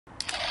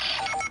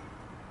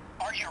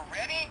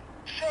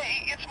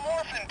Say it's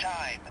morphin'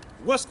 time.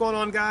 What's going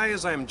on,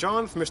 guys? I am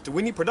John from Mr.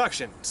 Winnie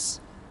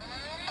Productions.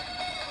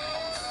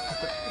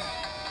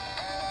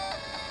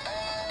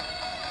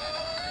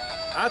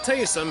 I'll tell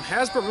you something,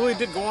 Hasbro really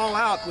did go all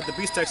out with the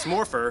Beast-X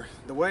Morpher.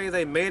 The way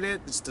they made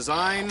it, its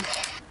design,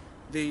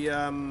 the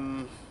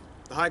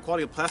high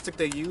quality of plastic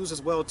they use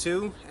as well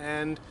too.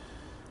 And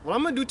what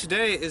I'm going to do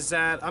today is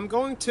that I'm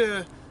going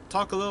to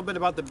talk a little bit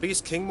about the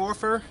Beast King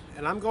Morpher,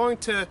 and I'm going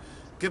to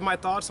give my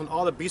thoughts on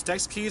all the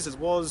Beast-X keys as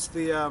well as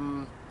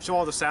the show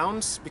all the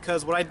sounds,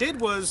 because what I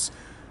did was,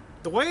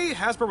 the way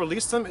Hasbro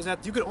released them is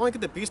that you could only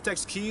get the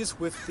Beast-X keys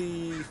with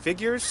the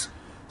figures.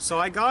 So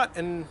I got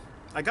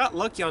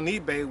lucky on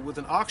eBay with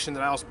an auction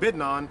that I was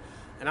bidding on,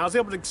 and I was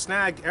able to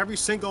snag every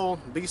single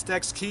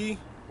Beast-X key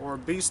or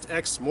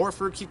Beast-X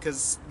Morpher key,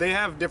 because they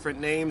have different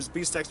names: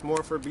 Beast-X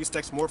Morpher,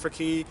 Beast-X Morpher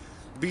key,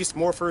 Beast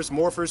Morphers,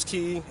 Morphers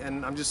key,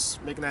 and I'm just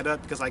making that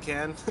up because I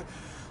can.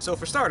 So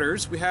for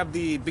starters, we have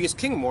the Beast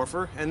King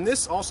Morpher, and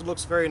this also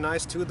looks very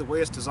nice too, the way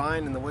it's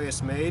designed and the way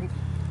it's made.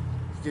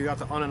 You got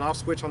the on and off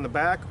switch on the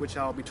back, which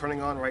I'll be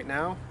turning on right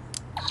now.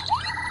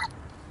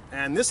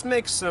 And this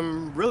makes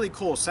some really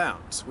cool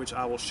sounds, which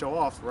I will show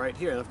off right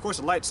here. And of course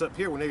it lights up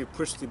here whenever you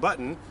push the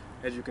button,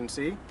 as you can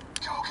see. Go,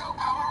 go,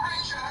 Power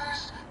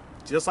Rangers!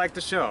 Just like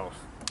the show.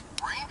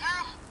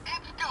 Rangers,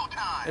 it's go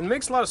time! And it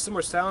makes a lot of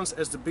similar sounds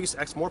as the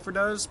Beast-X Morpher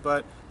does,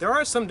 but there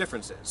are some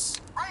differences.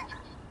 Rangers,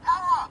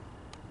 power up!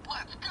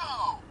 Let's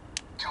go!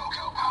 Go,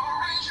 go,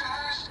 Power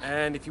Rangers!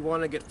 And if you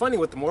want to get funny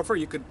with the Morpher,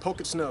 you could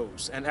poke its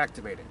nose and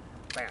activate it.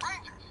 Bam.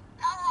 Rangers,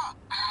 power up!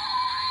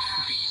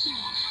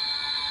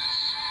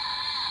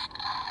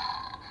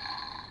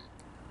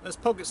 Let's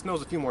poke its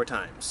nose a few more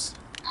times.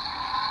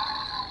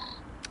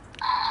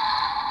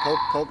 Poke,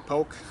 poke,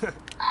 poke.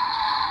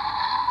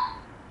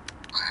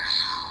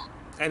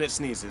 And it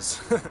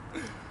sneezes.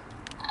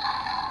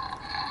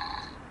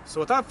 So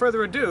without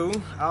further ado,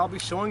 I'll be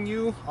showing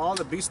you all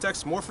the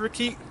Beast-X Morpher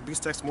key,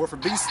 Beast-X Morpher,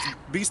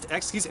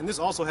 Beast-X keys, and this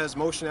also has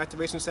motion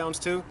activation sounds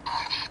too.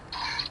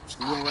 Just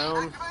move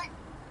around.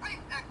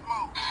 Beast-X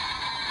mode!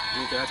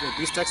 You can activate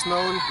Beast-X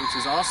mode, which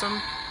is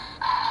awesome.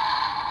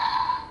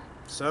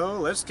 So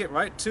let's get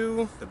right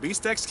to the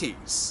Beast-X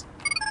keys.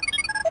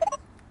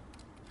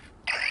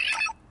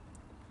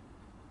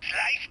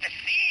 Nice to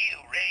see you,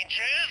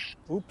 Rangers!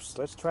 Oops,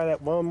 let's try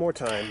that one more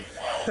time.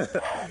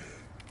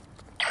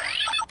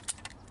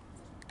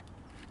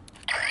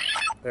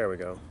 There we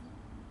go.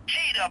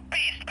 Cheetah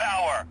Beast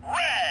Power,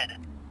 red!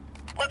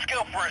 Let's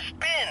go for a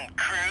spin,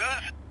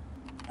 crews!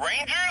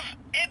 Rangers,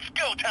 it's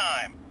go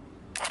time!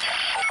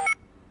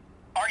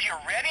 Are you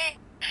ready?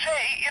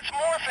 Say it's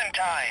morphin'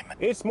 time!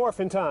 It's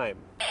morphin' time.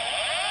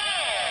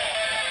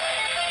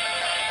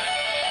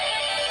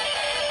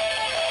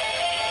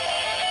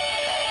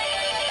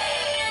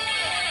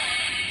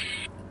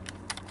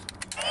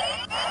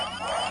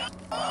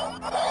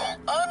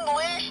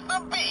 Unleash the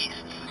beasts!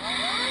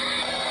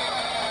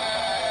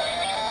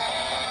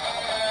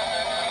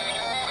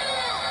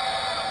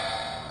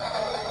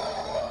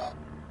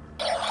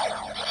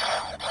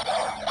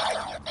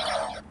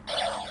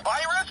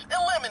 Virus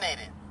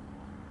eliminated!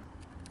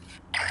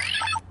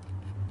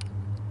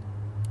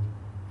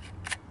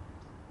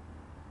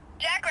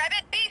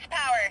 Jackrabbit Beast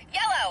Power,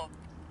 yellow.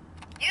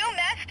 You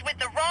messed with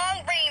the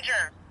wrong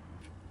ranger.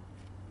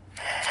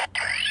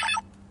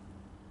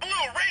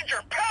 Blue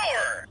Ranger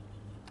Power!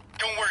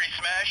 Don't worry,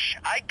 Smash,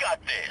 I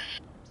got this.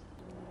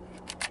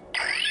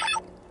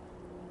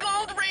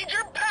 Gold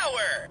Ranger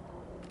Power!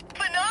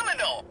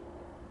 Phenomenal!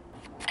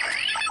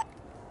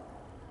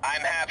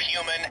 I'm half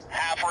human,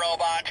 half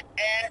robot,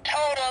 and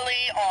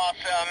totally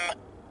awesome.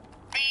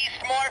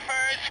 Beast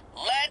Morphers,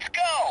 let's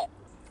go!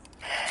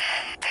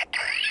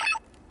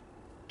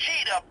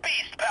 Cheetah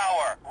Beast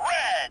Power,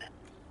 red!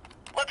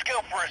 Let's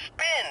go for a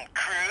spin,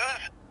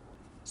 crews!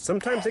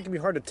 Sometimes it can be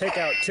hard to take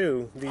out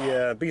too,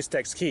 the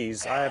Beast-X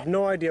keys. I have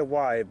no idea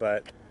why,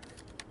 but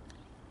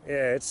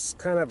yeah, it's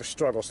kind of a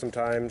struggle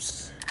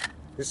sometimes.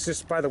 It's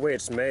just by the way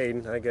it's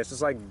made, I guess.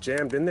 It's like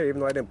jammed in there, even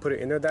though I didn't put it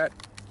in there that.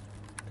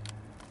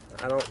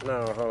 I don't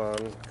know, hold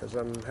on, because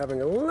I'm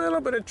having a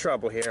little bit of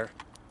trouble here.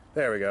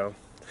 There we go.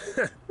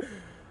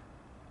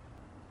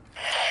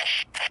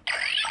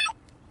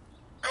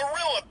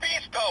 Gorilla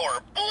Beast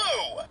Power,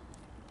 blue!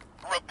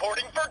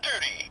 Reporting for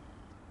duty.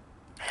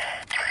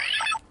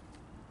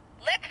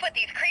 Let's put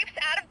these creeps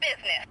out of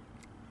business.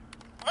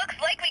 Looks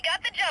like we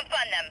got the jump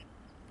on them.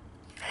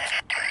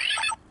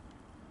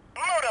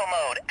 Moto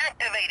mode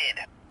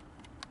activated.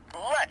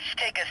 Let's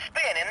take a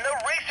spin in the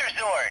Racer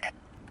Zord.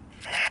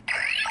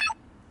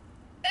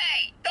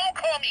 Hey, don't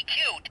call me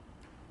cute.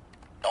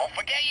 Don't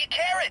forget your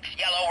carrots,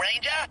 Yellow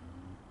Ranger.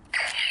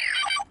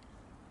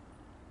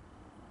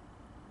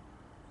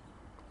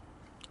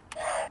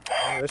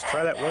 Let's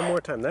try that one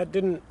more time. That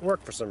didn't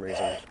work for some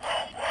reason.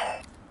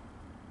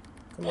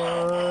 Come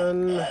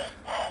on.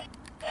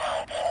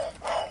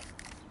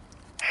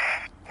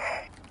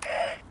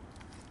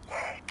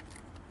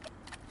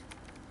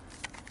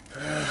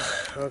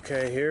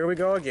 Okay, here we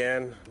go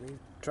again. Let me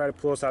try to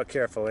pull this out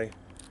carefully.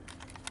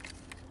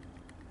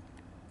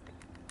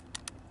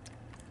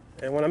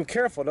 And when I'm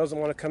careful, it doesn't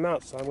want to come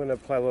out, so I'm going to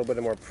apply a little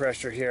bit more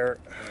pressure here.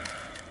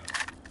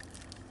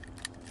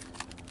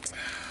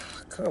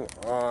 Come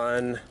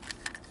on.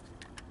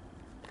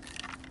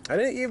 I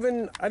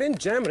didn't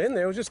jam it in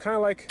there. It was just kind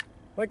of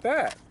like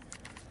that.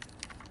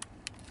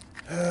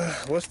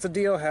 What's the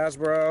deal,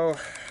 Hasbro?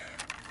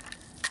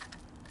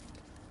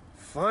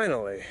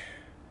 Finally.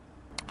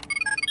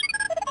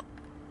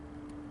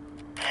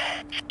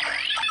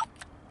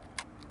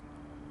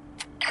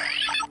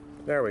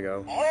 There we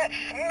go. Let's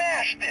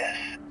smash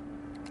this!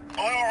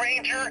 Blue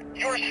Ranger,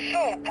 you're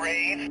so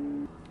brave!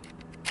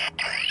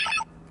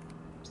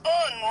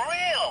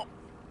 Unreal!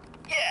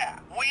 Yeah,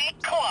 we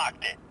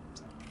clocked it!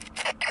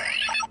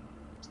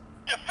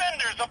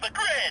 Defenders of the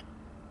grid!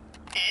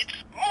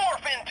 It's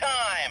Morphin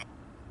time!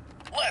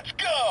 Let's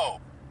go!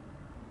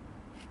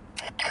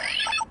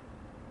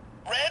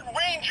 Red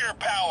Ranger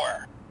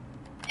power!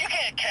 You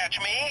can't catch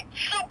me!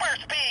 Super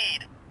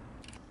speed!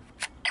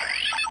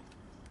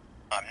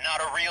 I'm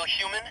not a real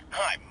human.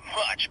 I'm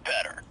much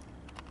better.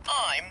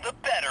 I'm the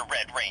better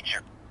Red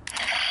Ranger.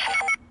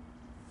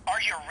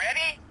 Are you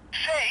ready?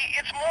 Say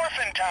it's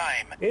Morphin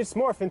time. It's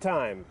Morphin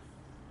time.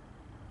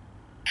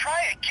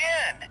 Try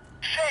again.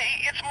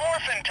 Say it's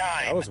Morphin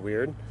time. That was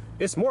weird.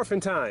 It's Morphin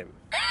time.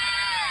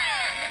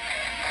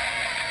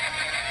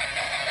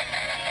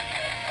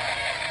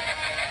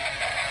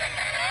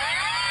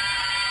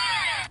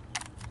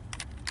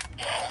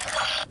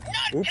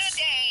 Not Oops.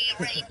 today,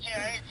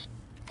 Rangers.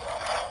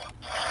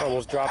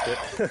 Almost dropped it.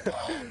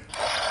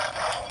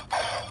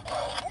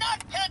 Not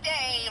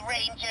today,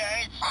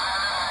 Rangers.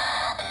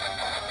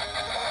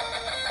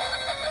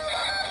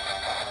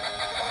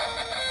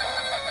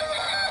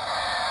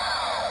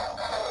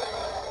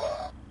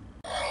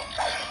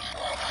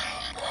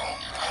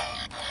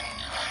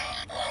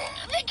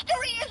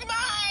 Victory is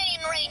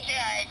mine,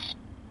 Rangers.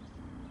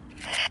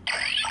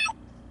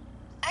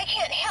 I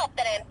can't help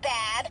that I'm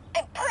bad.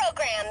 I'm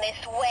programmed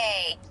this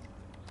way.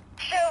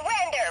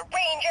 Surrender,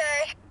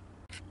 Rangers!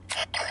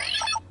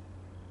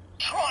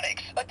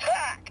 Tronics,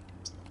 attack!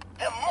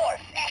 The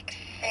Morph-X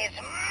is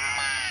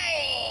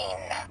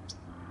mine!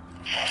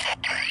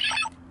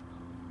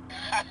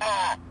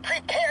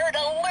 Prepare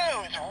to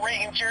lose,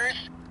 Rangers!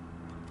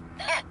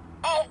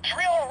 I'll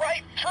drill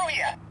right through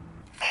you!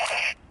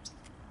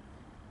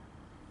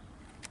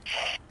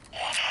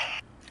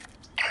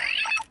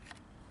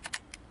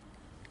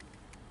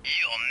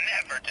 You'll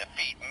never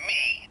defeat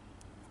me!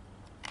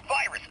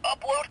 Virus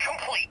upload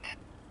complete!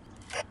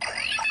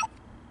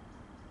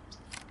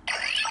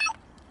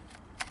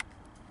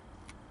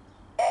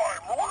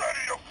 I'm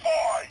ready to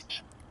fight!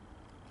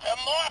 The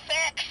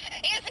Morph-X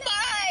is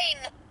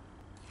mine!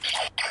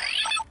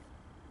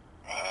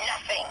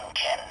 Nothing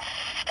can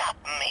stop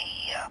me.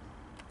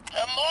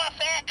 The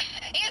Morph-X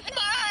is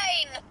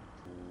mine!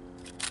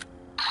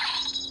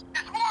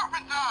 It's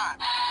Morphin time!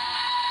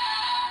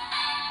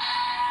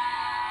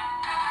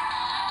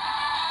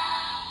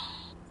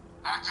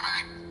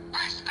 Activate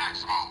Beast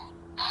X mode!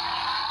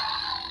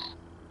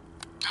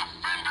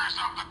 Defenders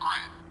of the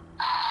grid!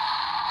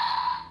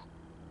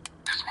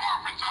 It's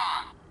Morphin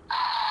time!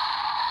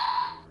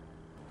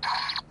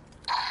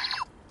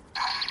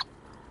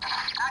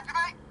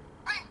 Activate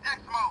Beast X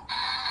mode!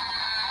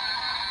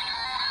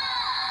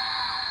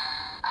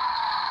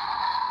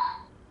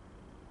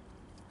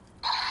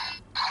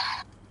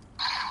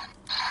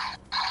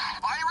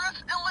 Virus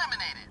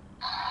eliminated!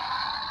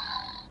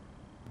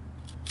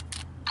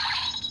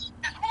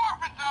 It's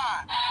Morphin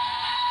time!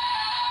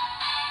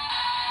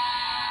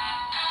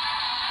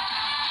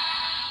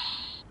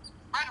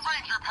 Red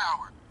Ranger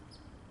power!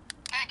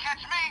 Can't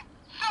catch me!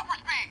 Super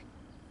speed!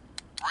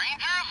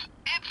 Rangers,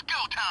 it's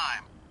go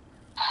time!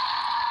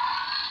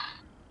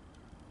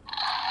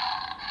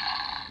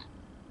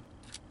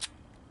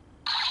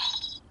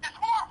 It's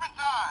Morphin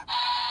time!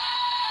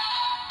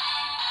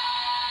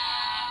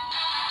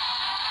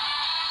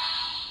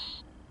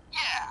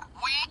 Yeah,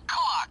 we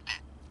clocked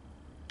it!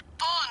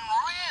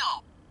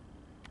 Unreal!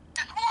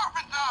 It's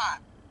Morphin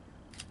time!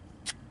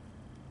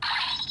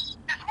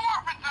 It's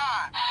Morphin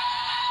time!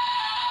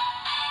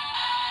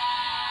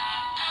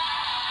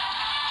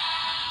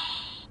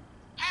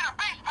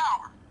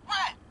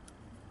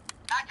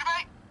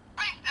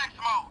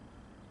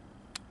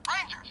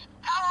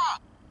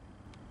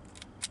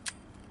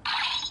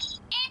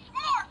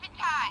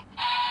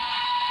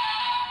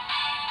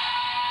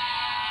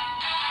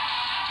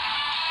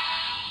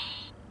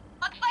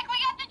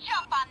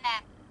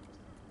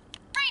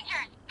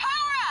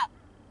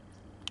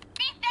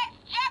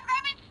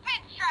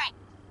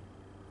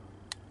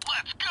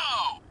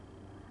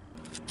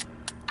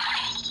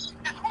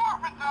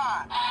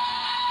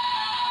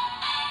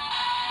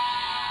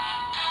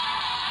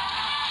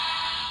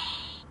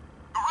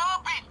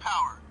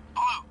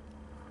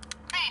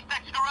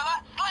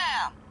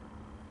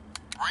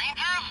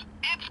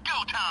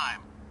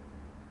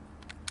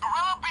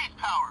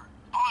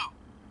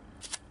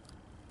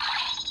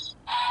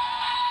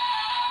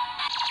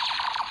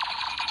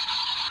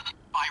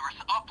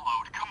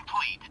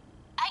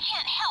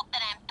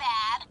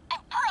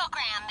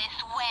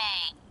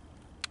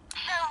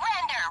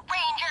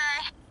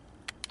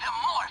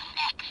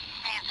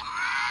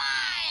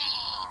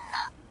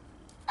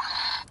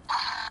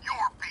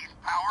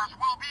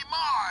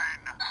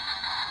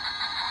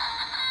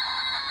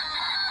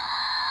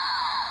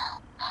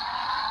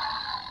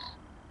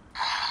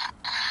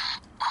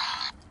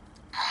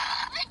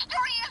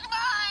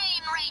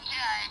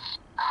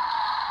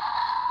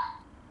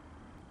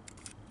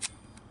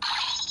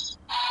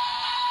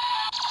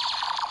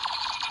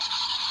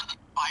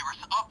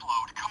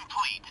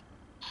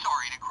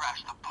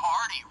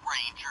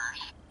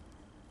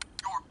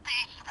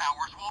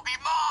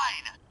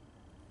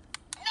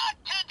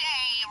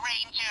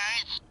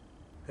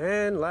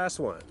 And last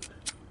one.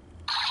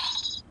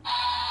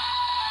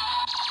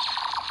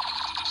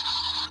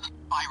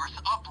 Virus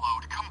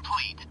upload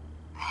complete.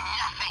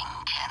 Nothing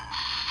can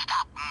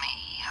stop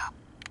me.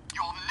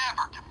 You'll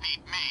never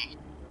defeat me.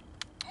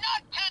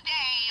 Not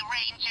today,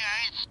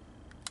 Rangers.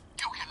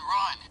 You can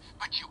run,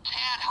 but you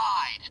can't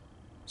hide.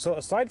 So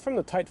aside from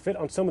the tight fit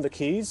on some of the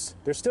keys,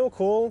 they're still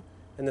cool,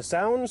 and the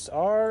sounds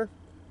are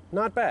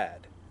not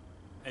bad.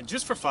 And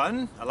just for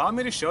fun, allow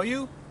me to show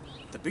you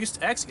the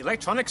Beast-X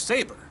Electronic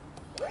Saber.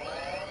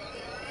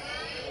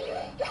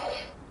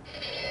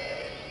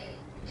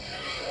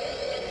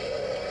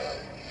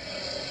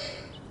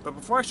 But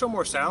before I show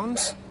more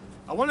sounds,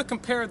 I want to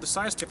compare the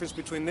size difference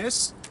between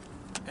this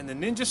and the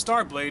Ninja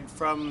Starblade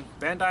from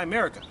Bandai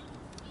America.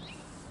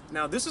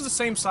 Now this is the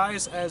same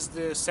size as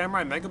the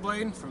Samurai Mega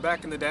Blade from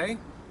back in the day,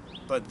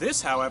 but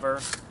this,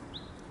 however,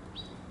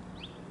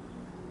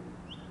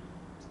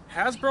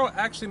 Hasbro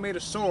actually made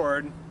a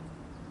sword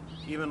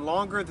even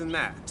longer than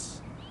that.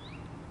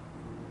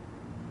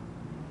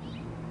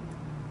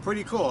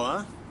 Pretty cool,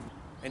 huh?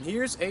 And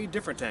here's a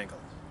different angle.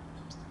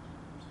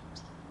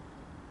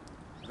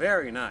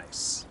 Very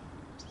nice.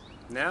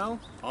 Now,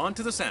 on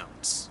to the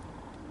sounds.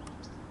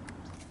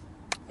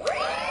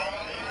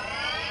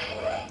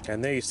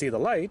 And there you see the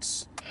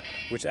lights,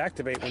 which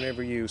activate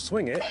whenever you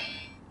swing it,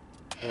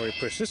 or you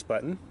push this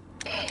button.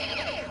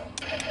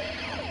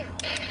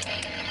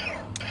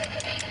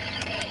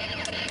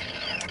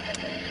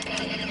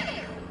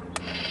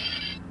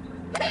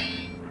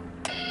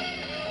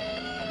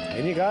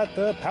 And you got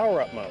the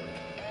power-up mode.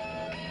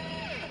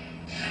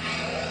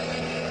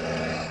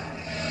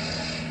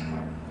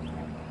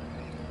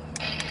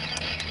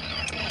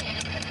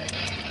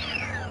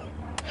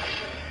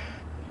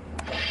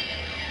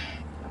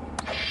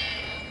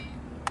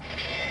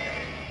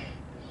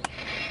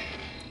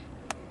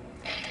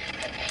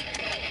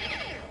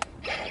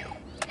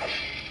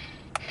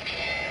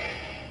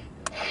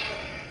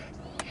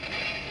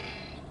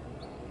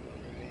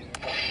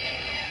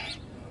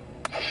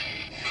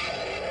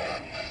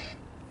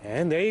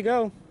 And there you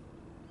go.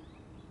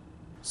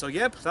 So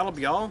yep, that'll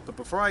be all. But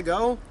before I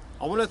go,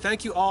 I want to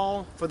thank you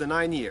all for the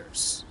 9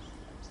 years.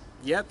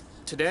 Yep,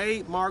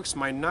 today marks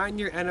my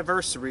 9-year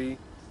anniversary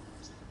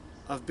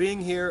of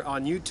being here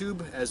on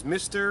YouTube as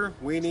Mr.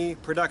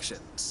 Weenie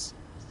Productions.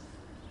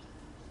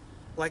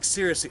 Like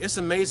seriously, it's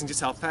amazing just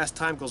how fast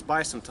time goes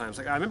by sometimes.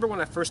 Like I remember when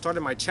I first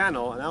started my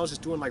channel and I was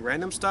just doing like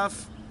random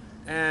stuff,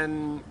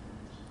 and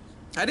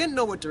I didn't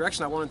know what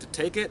direction I wanted to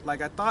take it.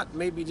 Like I thought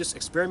maybe just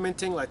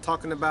experimenting, like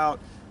talking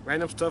about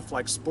random stuff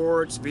like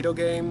sports, video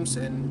games,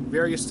 and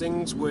various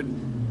things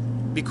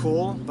would be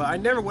cool. But I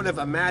never would have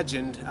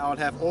imagined I would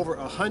have over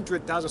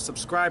 100,000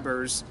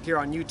 subscribers here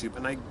on YouTube.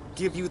 And I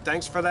give you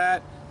thanks for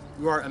that.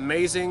 You are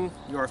amazing.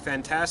 You are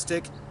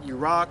fantastic. You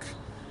rock.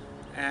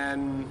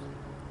 And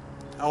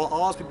I will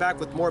always be back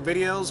with more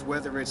videos,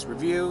 whether it's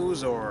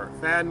reviews or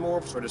fan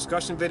morphs or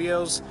discussion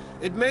videos.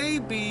 It may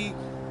be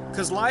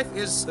because life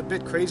is a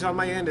bit crazy on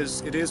my end, as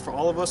it is for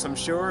all of us, I'm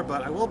sure,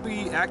 but I will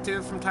be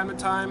active from time to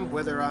time,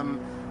 whether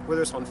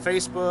it's on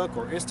Facebook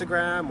or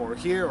Instagram or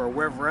here or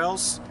wherever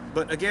else.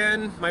 But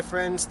again, my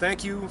friends,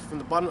 thank you from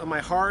the bottom of my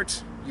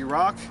heart. You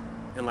rock.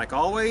 And like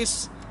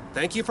always,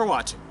 thank you for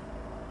watching.